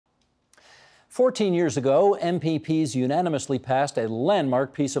14 years ago, MPPs unanimously passed a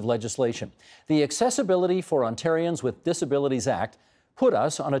landmark piece of legislation. The Accessibility for Ontarians with Disabilities Act put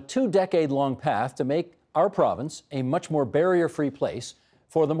us on a 2-decade-long path to make our province a much more barrier-free place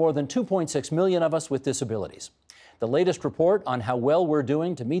for the more than 2.6 million of us with disabilities. The latest report on how well we're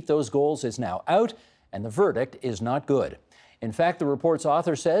doing to meet those goals is now out, and the verdict is not good. In fact, the report's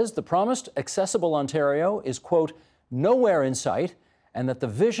author says the promised Accessible Ontario is, quote, nowhere in sight, and that the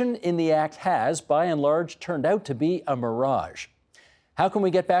vision in the Act has, by and large, turned out to be a mirage. How can we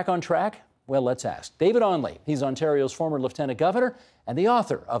get back on track? Well, let's ask. David Onley, he's Ontario's former Lieutenant Governor and the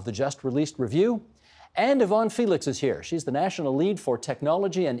author of the just-released review. And Yvonne Felix is here. She's the National Lead for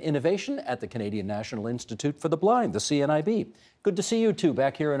Technology and Innovation at the Canadian National Institute for the Blind, the CNIB. Good to see you two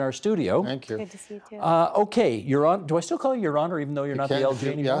back here in our studio. Thank you. Good to see you too. Okay, Your Honor, do I still call you Your Honor even though you're not the LG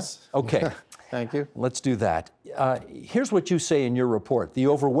anymore? Yes. Okay. Thank you. Let's do that. Here's what you say in your report. The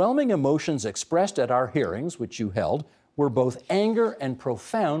overwhelming emotions expressed at our hearings, which you held, were both anger and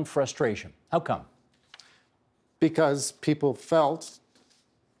profound frustration. How come? Because people felt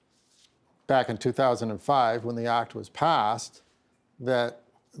back in 2005, when the Act was passed, that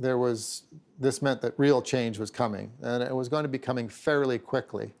this meant that real change was coming, and it was going to be coming fairly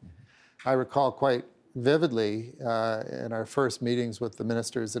quickly. I recall quite vividly in our first meetings with the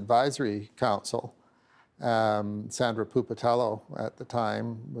Minister's Advisory Council, Sandra Pupatello at the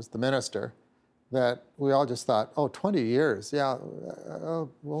time was the minister, that we all just thought, oh, 20 years, yeah,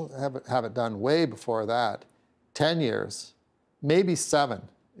 we'll have it done way before that. 10 years, maybe 7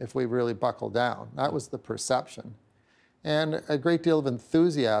 if we really buckle down. That was the perception. And a great deal of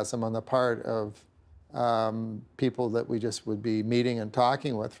enthusiasm on the part of people that we just would be meeting and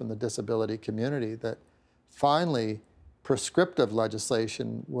talking with from the disability community, that finally prescriptive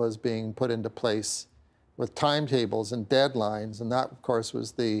legislation was being put into place with timetables and deadlines. And that, of course,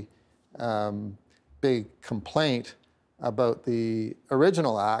 was the big complaint about the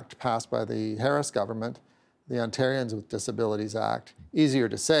original act passed by the Harris government, the Ontarians with Disabilities Act. Easier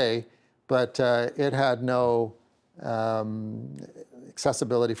to say, but it had no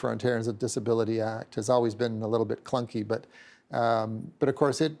Accessibility for Ontarians with Disability Act. Has always been a little bit clunky, but of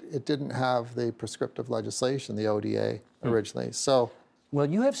course it didn't have the prescriptive legislation, the ODA, originally. So, well,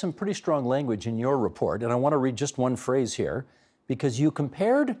 you have some pretty strong language in your report, and I want to read just one phrase here, because you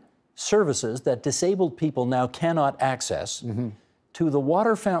compared services that disabled people now cannot access to the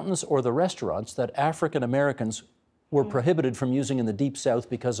water fountains or the restaurants that African Americans were prohibited from using in the Deep South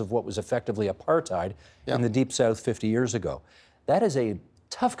because of what was effectively apartheid in the Deep South 50 years ago. That is a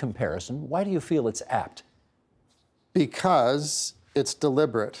tough comparison. Why do you feel it's apt? Because it's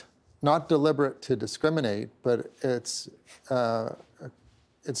deliberate. Not deliberate to discriminate, but it's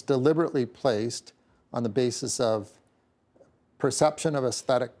deliberately placed on the basis of perception of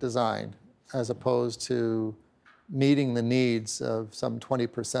aesthetic design, as opposed to meeting the needs of some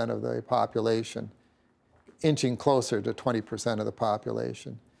 20% of the population, inching closer to 20% of the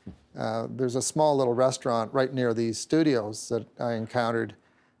population. There's a small little restaurant right near these studios that I encountered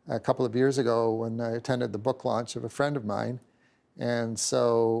a couple of years ago when I attended the book launch of a friend of mine. And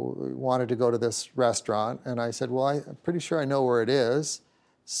so we wanted to go to this restaurant, and I said, well, I'm pretty sure I know where it is,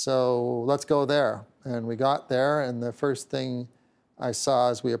 so let's go there. And we got there, and the first thing I saw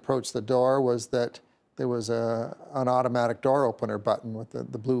as we approached the door was that there was an automatic door opener button with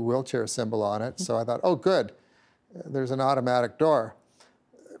the blue wheelchair symbol on it. So I thought, oh, good, there's an automatic door.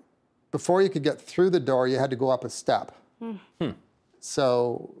 Before you could get through the door, you had to go up a step.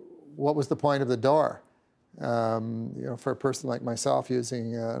 So what was the point of the door? You know, for a person like myself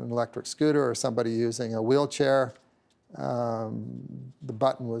using an electric scooter or somebody using a wheelchair, the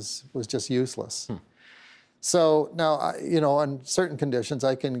button was just useless. So now, you know, on certain conditions,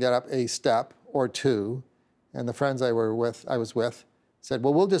 I can get up a step or 2, and the friends I was with said,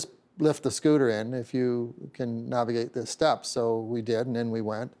 well, we'll just lift the scooter in if you can navigate this step. So we did, and in we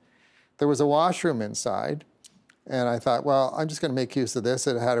went. There was a washroom inside, and I thought, well, I'm just going to make use of this.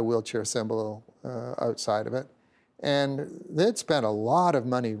 It had a wheelchair symbol outside of it. And they'd spent a lot of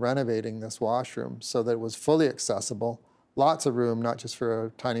money renovating this washroom so that it was fully accessible, lots of room, not just for a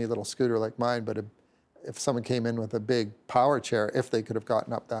tiny little scooter like mine, but if someone came in with a big power chair, if they could have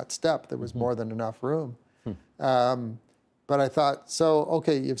gotten up that step, there was more than enough room. But I thought, so,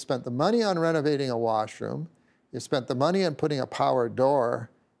 okay, you've spent the money on renovating a washroom, you've spent the money on putting a power door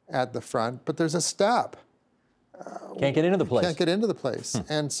at the front, but there's a step. Can't get into the place. Can't get into the place.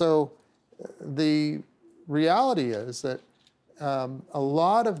 And so the reality is that a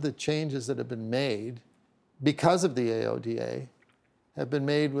lot of the changes that have been made because of the AODA have been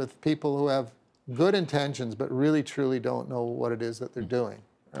made with people who have good intentions but really truly don't know what it is that they're doing.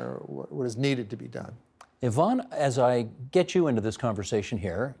 what is needed to be done. Yvonne, as I get you into this conversation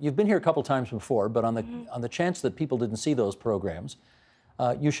here, you've been here a couple times before, but on the chance that people didn't see those programs,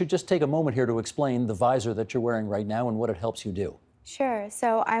 you should just take a moment here to explain the visor that you're wearing right now and what it helps you do. Sure.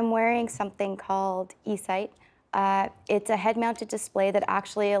 So I'm wearing something called eSight. It's a head-mounted display that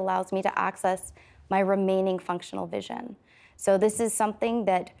actually allows me to access my remaining functional vision. So this is something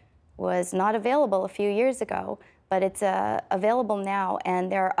that was not available a few years ago, but it's available now,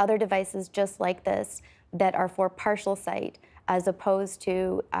 and there are other devices just like this that are for partial sight as opposed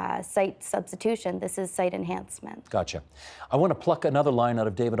to sight substitution. This is sight enhancement. Gotcha. I want to pluck another line out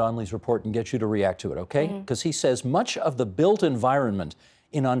of David Onley's report and get you to react to it, okay? Because he says much of the built environment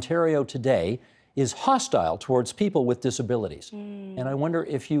in Ontario today is hostile towards people with disabilities. And I wonder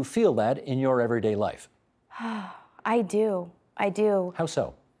if you feel that in your everyday life. I do. How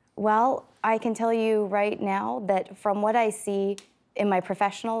so? Well, I can tell you right now that from what I see in my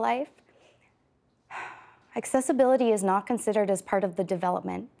professional life, accessibility is not considered as part of the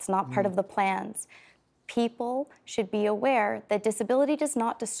development. It's not part of the plans. People should be aware that disability does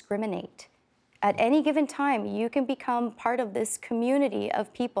not discriminate. At any given time, you can become part of this community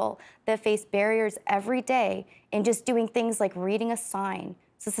of people that face barriers every day in just doing things like reading a sign.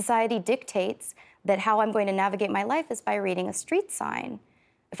 So society dictates that how I'm going to navigate my life is by reading a street sign.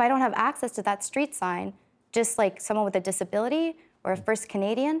 If I don't have access to that street sign, just like someone with a disability or a First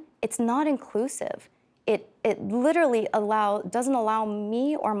Canadian, it's not inclusive. It literally doesn't allow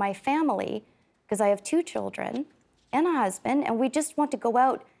me or my family, because I have 2 children and a husband, and we just want to go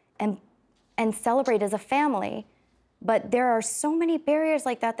out and celebrate as a family. But there are so many barriers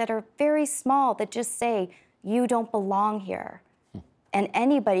like that that are very small that just say, you don't belong here. And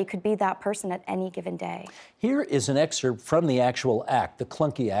anybody could be that person at any given day. Here is an excerpt from the actual act, the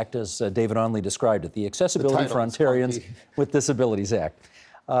clunky act, as David Onley described it, the Accessibility for Ontarians with Disabilities Act.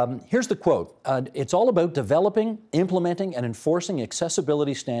 Here's the quote. It's all about developing, implementing, and enforcing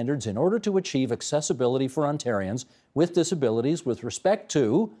accessibility standards in order to achieve accessibility for Ontarians with disabilities with respect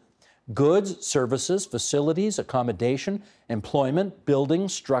to goods, services, facilities, accommodation, employment,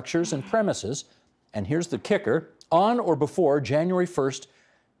 buildings, structures, and premises. And here's the kicker, on or before January 1st,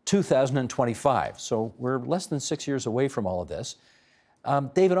 2025. So we're less than 6 years away from all of this.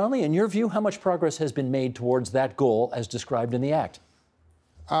 David Onley, in your view, how much progress has been made towards that goal as described in the Act?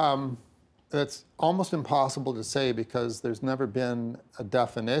 It's almost impossible to say because there's never been a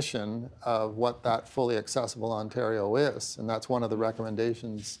definition of what that fully accessible Ontario is. And that's one of the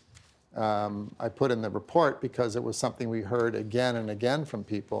recommendations I put in the report because it was something we heard again and again from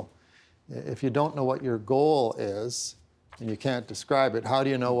people. If you don't know what your goal is and you can't describe it, how do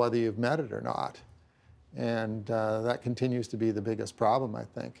you know whether you've met it or not? And that continues to be the biggest problem, I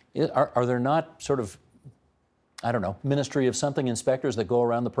think. Are there not sort of, I don't know, Ministry of something inspectors that go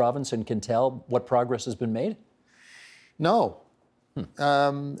around the province and can tell what progress has been made? No.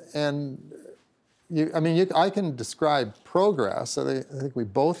 And I can describe progress. I think we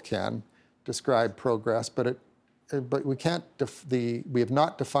both can describe progress, but we can't. We have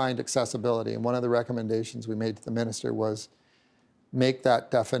not defined accessibility. And one of the recommendations we made to the minister was make that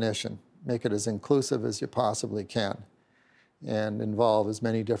definition, make it as inclusive as you possibly can, and involve as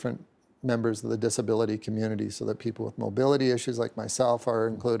many different members of the disability community so that people with mobility issues like myself are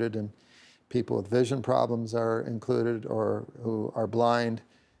included, and people with vision problems are included, or who are blind,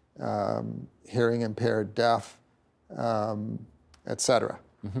 hearing impaired, deaf, etc.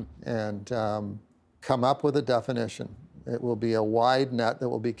 And come up with a definition. It will be a wide net that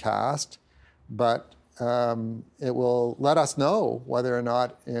will be cast, but it will let us know whether or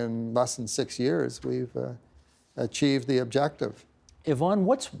not in less than 6 years we've achieved the objective. Yvonne,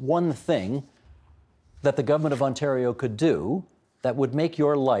 what's one thing that the Government of Ontario could do that would make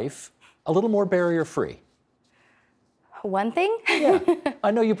your life a little more barrier-free? One thing? Yeah.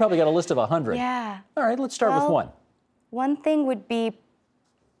 I know you probably got a list of 100. Yeah. All right, let's start with one. One thing would be,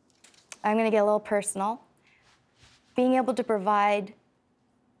 I'm going to get a little personal, being able to provide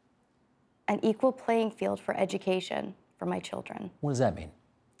an equal playing field for education for my children. What does that mean?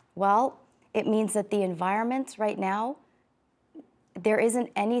 Well, it means that the environments right now, there isn't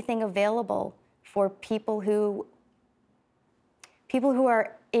anything available for people who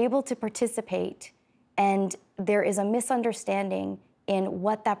are able to participate, and there is a misunderstanding in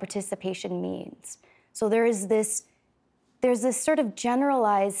what that participation means. So there's this sort of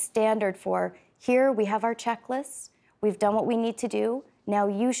generalized standard for, here we have our checklists, we've done what we need to do, now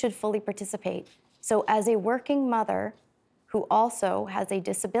you should fully participate. So as a working mother who also has a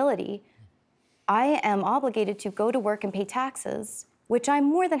disability, I am obligated to go to work and pay taxes, which I'm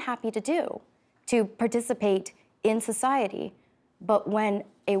more than happy to do, to participate in society. But when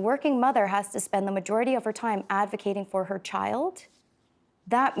a working mother has to spend the majority of her time advocating for her child,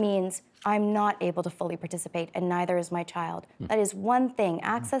 that means I'm not able to fully participate, and neither is my child. That is one thing,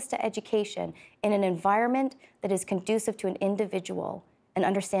 access to education in an environment that is conducive to an individual and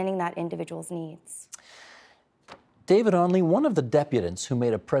understanding that individual's needs. David Onley, one of the deputants who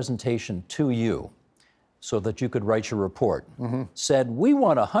made a presentation to you so that you could write your report, said, we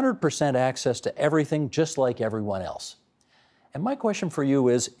want 100% access to everything just like everyone else. And my question for you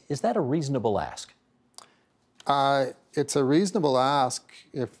is that a reasonable ask? It's a reasonable ask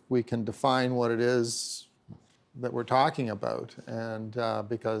if we can define what it is that we're talking about, and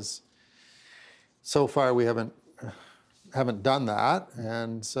because so far we haven't done that,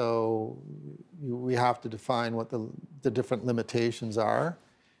 and so we have to define what the different limitations are,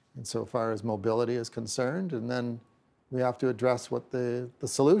 insofar as mobility is concerned, and then we have to address what the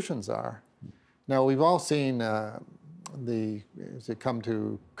solutions are. Now, we've all seen as it come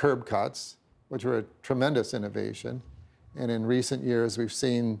to curb cuts, which were a tremendous innovation. And in recent years, we've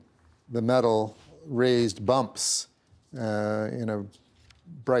seen the metal raised bumps in a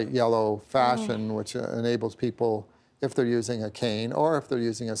bright yellow fashion, which enables people, if they're using a cane or if they're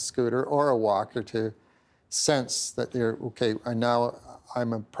using a scooter or a walker, to sense that they're, okay, now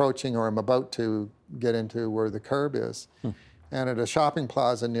I'm approaching or I'm about to get into where the curb is. And at a shopping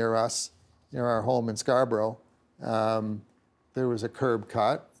plaza near us, near our home in Scarborough, there was a curb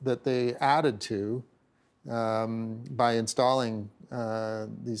cut that they added to by installing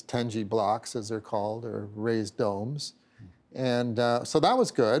these tenji blocks, as they're called, or raised domes. And so that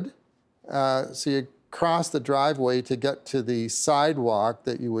was good. So you cross the driveway to get to the sidewalk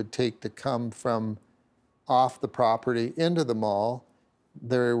that you would take to come from off the property into the mall.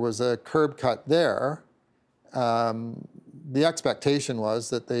 There was a curb cut there. The expectation was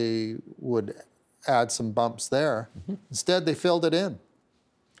that they would add some bumps there. Instead, they filled it in.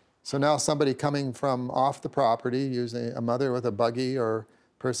 So now somebody coming from off the property, using a mother with a buggy or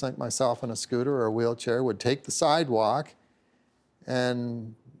a person like myself in a scooter or a wheelchair, would take the sidewalk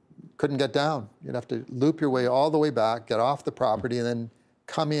and couldn't get down. You'd have to loop your way all the way back, get off the property, and then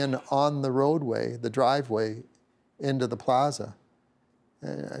come in on the roadway, the driveway, into the plaza.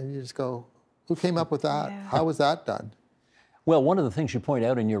 And you just go, who came up with that? Yeah. How was that done? Well, one of the things you point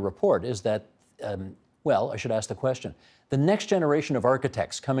out in your report is that well, I should ask the question. The next generation of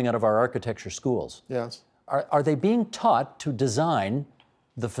architects coming out of our architecture schools, yes, are they being taught to design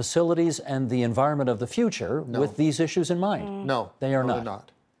the facilities and the environment of the future with these issues in mind? No, they are no, not. They're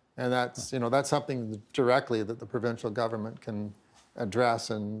not. And that's, that's something directly that the provincial government can address,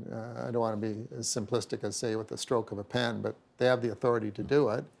 and I don't want to be as simplistic as say with the stroke of a pen, but they have the authority to do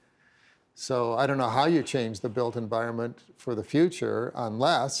it. So I don't know how you change the built environment for the future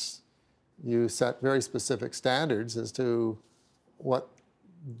unless you set very specific standards as to what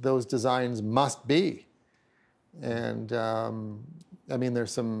those designs must be. And I mean,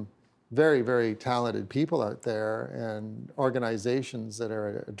 there's some very, very talented people out there and organizations that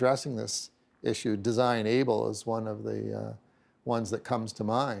are addressing this issue. Design Able is one of the ones that comes to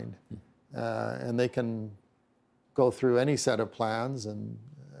mind. And they can go through any set of plans and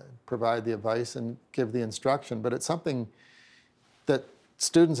provide the advice and give the instruction. But it's something that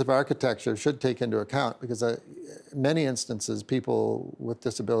students of architecture should take into account, because in many instances, people with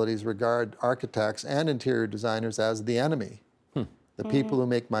disabilities regard architects and interior designers as the enemy, the people who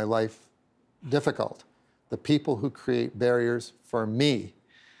make my life difficult, the people who create barriers for me,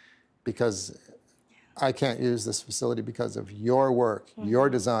 because I can't use this facility because of your work, your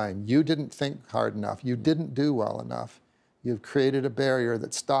design. You didn't think hard enough. You didn't do well enough. You've created a barrier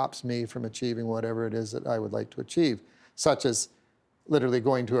that stops me from achieving whatever it is that I would like to achieve, such as literally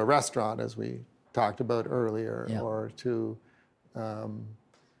going to a restaurant, as we talked about earlier, or to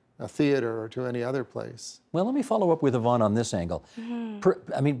a theater or to any other place. Well, let me follow up with Yvonne on this angle.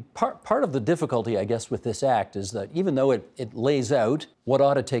 I mean, part of the difficulty, I guess, with this act is that even though it lays out what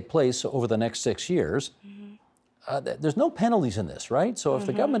ought to take place over the next 6 years, there's no penalties in this, right? So if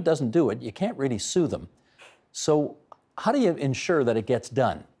the government doesn't do it, you can't really sue them. So how do you ensure that it gets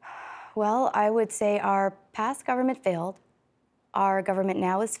done? Well, I would say our past government failed. Our government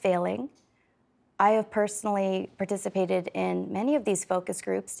now is failing. I have personally participated in many of these focus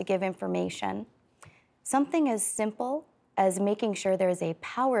groups to give information. Something as simple as making sure there is a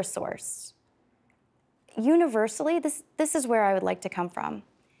power source. Universally, this is where I would like to come from.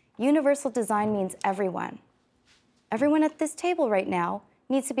 Universal design means everyone. Everyone at this table right now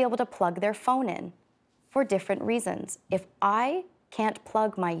needs to be able to plug their phone in for different reasons. If I can't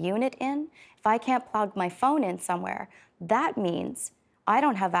plug my unit in, if I can't plug my phone in somewhere, that means I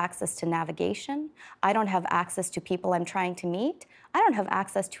don't have access to navigation. I don't have access to people I'm trying to meet. I don't have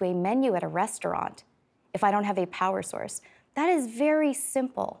access to a menu at a restaurant if I don't have a power source. That is very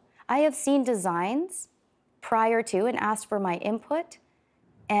simple. I have seen designs prior to and asked for my input,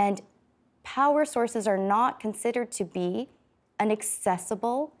 and power sources are not considered to be an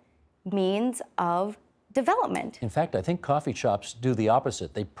accessible means of development. In fact, I think coffee shops do the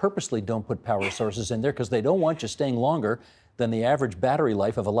opposite. They purposely don't put power sources in there because they don't want you staying longer than the average battery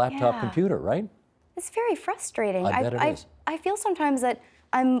life of a laptop computer, right? It's very frustrating. I bet it is. I feel sometimes that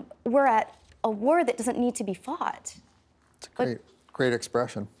we're at a war that doesn't need to be fought. It's a great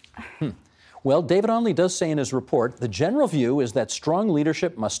expression. Well, David Onley does say in his report, the general view is that strong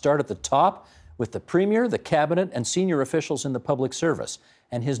leadership must start at the top with the Premier, the Cabinet, and senior officials in the public service.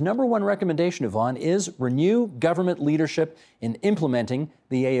 And his number one recommendation, Yvonne, is renew government leadership in implementing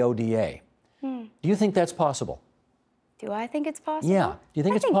the AODA. Do you think that's possible? Do I think it's possible? Yeah. Do you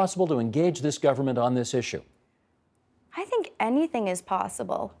think it's possible to engage this government on this issue? I think anything is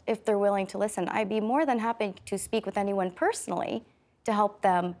possible if they're willing to listen. I'd be more than happy to speak with anyone personally to help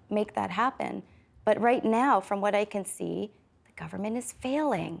them make that happen. But right now, from what I can see, the government is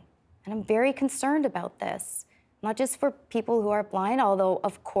failing. And I'm very concerned about this, not just for people who are blind, although,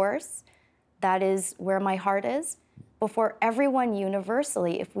 of course, that is where my heart is, but for everyone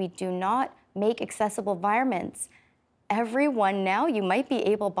universally. If we do not make accessible environments, everyone now, you might be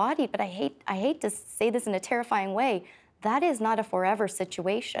able-bodied, but I hate to say this in a terrifying way, that is not a forever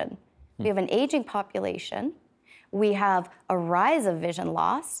situation. We have an aging population. We have a rise of vision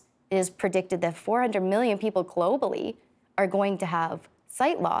loss. It is predicted that 400 million people globally are going to have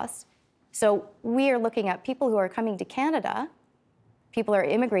sight loss. So we are looking at people who are coming to Canada, people are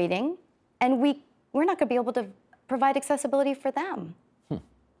immigrating, and we're not going to be able to provide accessibility for them.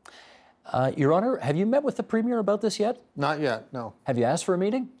 Your Honor, have you met with the Premier about this yet? Not yet, no. Have you asked for a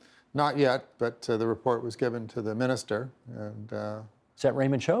meeting? Not yet, but the report was given to the Minister, and... Is that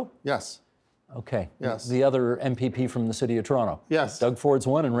Raymond Cho? Yes. Okay. Yes. The other MPP from the City of Toronto? Yes. Doug Ford's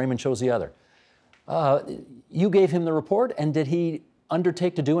one and Raymond Cho's the other. You gave him the report, and did he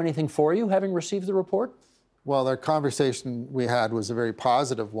undertake to do anything for you, having received the report? Well, the conversation we had was a very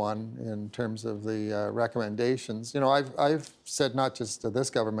positive one in terms of the recommendations. You know, I've said not just to this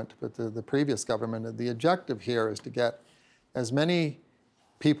government, but to the previous government, that the objective here is to get as many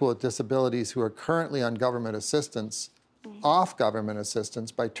people with disabilities who are currently on government assistance off government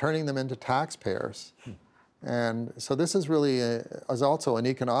assistance by turning them into taxpayers. And so this is really is also an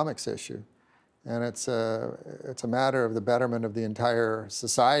economics issue. And it's a matter of the betterment of the entire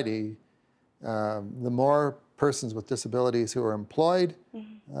society. The more persons with disabilities who are employed,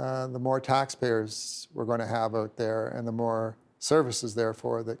 the more taxpayers we're going to have out there, and the more services,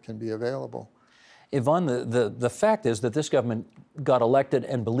 therefore, that can be available. Yvonne, the fact is that this government got elected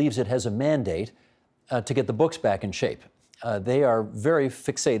and believes it has a mandate to get the books back in shape. They are very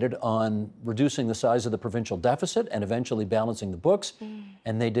fixated on reducing the size of the provincial deficit and eventually balancing the books,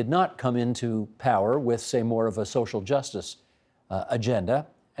 and they did not come into power with, say, more of a social justice agenda,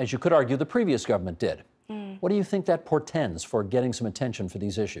 as you could argue the previous government did. What do you think that portends for getting some attention for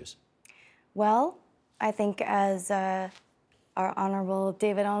these issues? Well, I think as our Honourable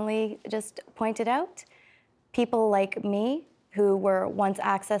David Onley just pointed out, people like me who were once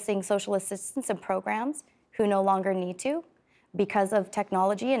accessing social assistance and programs who no longer need to because of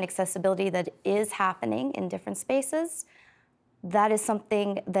technology and accessibility that is happening in different spaces, that is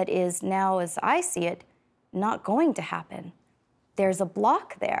something that is now, as I see it, not going to happen. There's a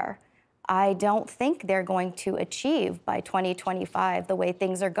block there. I don't think they're going to achieve by 2025, the way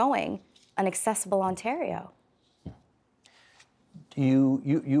things are going, an accessible Ontario.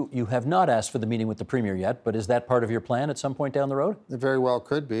 You have not asked for the meeting with the Premier yet, but is that part of your plan at some point down the road? It very well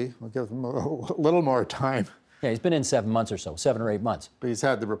could be. We'll give him a little more time. Yeah, he's been in 7 months or so, 7 or 8 months. But he's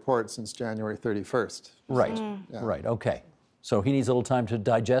had the report since January 31st. Right, right, okay. So he needs a little time to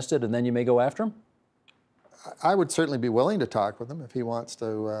digest it, and then you may go after him? I would certainly be willing to talk with him if he wants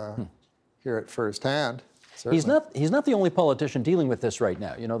to hear it firsthand. Certainly. He's not the only politician dealing with this right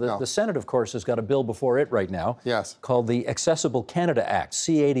now. You know, the Senate, of course, has got a bill before it right now. Yes. Called the Accessible Canada Act,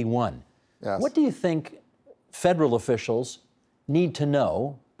 C-81. Yes. What do you think federal officials need to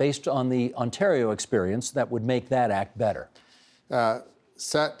know, based on the Ontario experience, that would make that act better?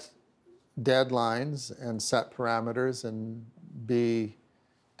 Set deadlines and set parameters and be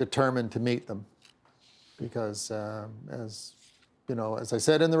determined to meet them. Because as you know, as I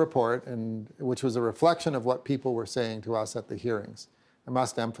said in the report, and which was a reflection of what people were saying to us at the hearings, I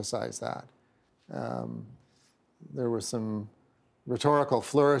must emphasize that. There were some rhetorical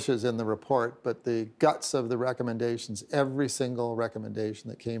flourishes in the report, but the guts of the recommendations, every single recommendation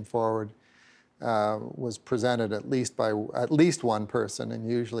that came forward was presented at least by at least one person, and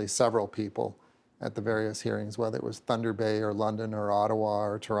usually several people at the various hearings, whether it was Thunder Bay or London or Ottawa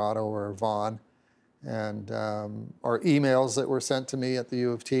or Toronto or Vaughan, and or emails that were sent to me at the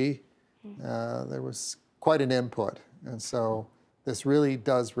U of T. There was quite an input, and so this really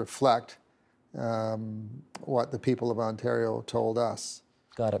does reflect what the people of Ontario told us.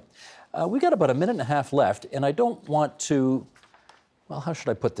 Got it. We got about a minute and a half left, and I don't want to, well, how should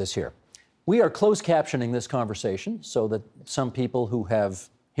I put this here? We are closed captioning this conversation so that some people who have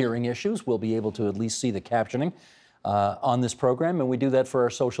hearing issues will be able to at least see the captioning on this program, and we do that for our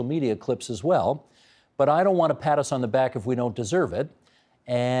social media clips as well. But I don't want to pat us on the back if we don't deserve it,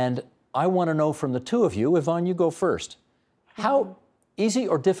 and I want to know from the two of you, Yvonne, you go first. How easy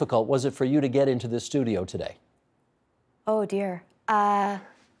or difficult was it for you to get into this studio today? Oh dear.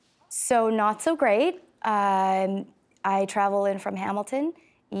 So not so great. I travel in from Hamilton.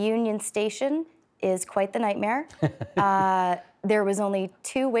 Union Station is quite the nightmare. There was only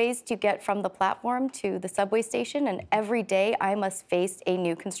 2 ways to get from the platform to the subway station, and every day I must face a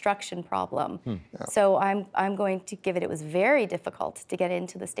new construction problem. So I'm going to give it, it was very difficult to get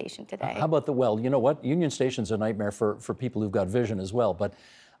into the station today. How about well, you know what? Union Station's a nightmare for people who've got vision as well, but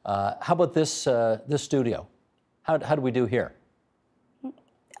how about this, this studio? How do we do here?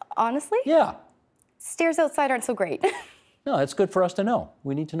 Honestly? Yeah. Stairs outside aren't so great. No, it's good for us to know.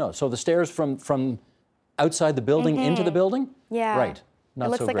 We need to know. So the stairs from outside the building into the building? Yeah. Right. Not it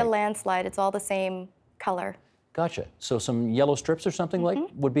looks so like great. a landslide. It's all the same color. Gotcha. So some yellow strips or something like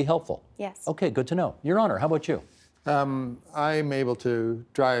would be helpful? Yes. Okay, good to know. Your Honor, how about you? I'm able to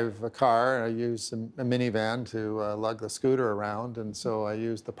drive a car. I use a minivan to lug the scooter around, and so I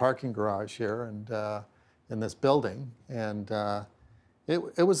use the parking garage here and in this building. And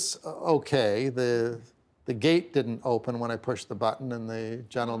it was okay. The gate didn't open when I pushed the button, and the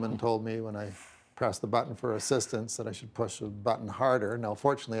gentleman told me when I pressed the button for assistance that I should push the button harder. Now,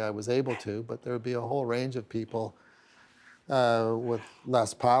 fortunately, I was able to, but there would be a whole range of people with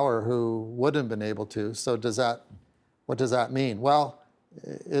less power who wouldn't have been able to. So what does that mean? Well,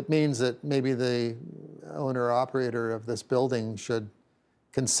 it means that maybe the owner-operator of this building should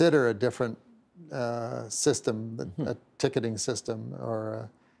consider a different system, a ticketing system or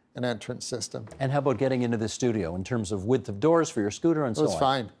an entrance system. And how about getting into the studio in terms of width of doors for your scooter and so on? It was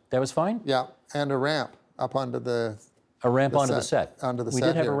fine. That was fine? Yeah, and a ramp up onto the A ramp onto the set. set? Onto the we set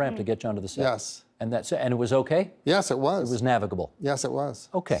did have here. a ramp to get you onto the set? Yes. And it was okay? Yes, it was. It was navigable? Yes, it was.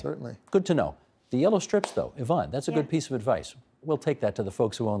 Okay. Certainly. Good to know. The yellow strips, though, Yvonne, that's a good Yeah. piece of advice. We'll take that to the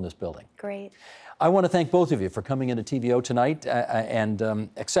folks who own this building. Great. I want to thank both of you for coming into TVO tonight and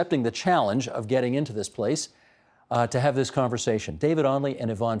accepting the challenge of getting into this place to have this conversation. David Onley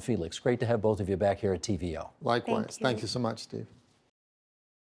and Yvonne Felix, great to have both of you back here at TVO. Likewise. Thank you so much, Steve.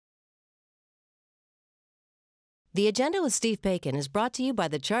 The Agenda with Steve Bacon is brought to you by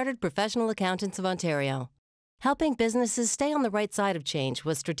the Chartered Professional Accountants of Ontario, helping businesses stay on the right side of change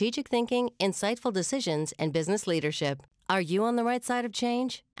with strategic thinking, insightful decisions, and business leadership. Are you on the right side of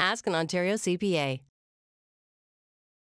change? Ask an Ontario CPA.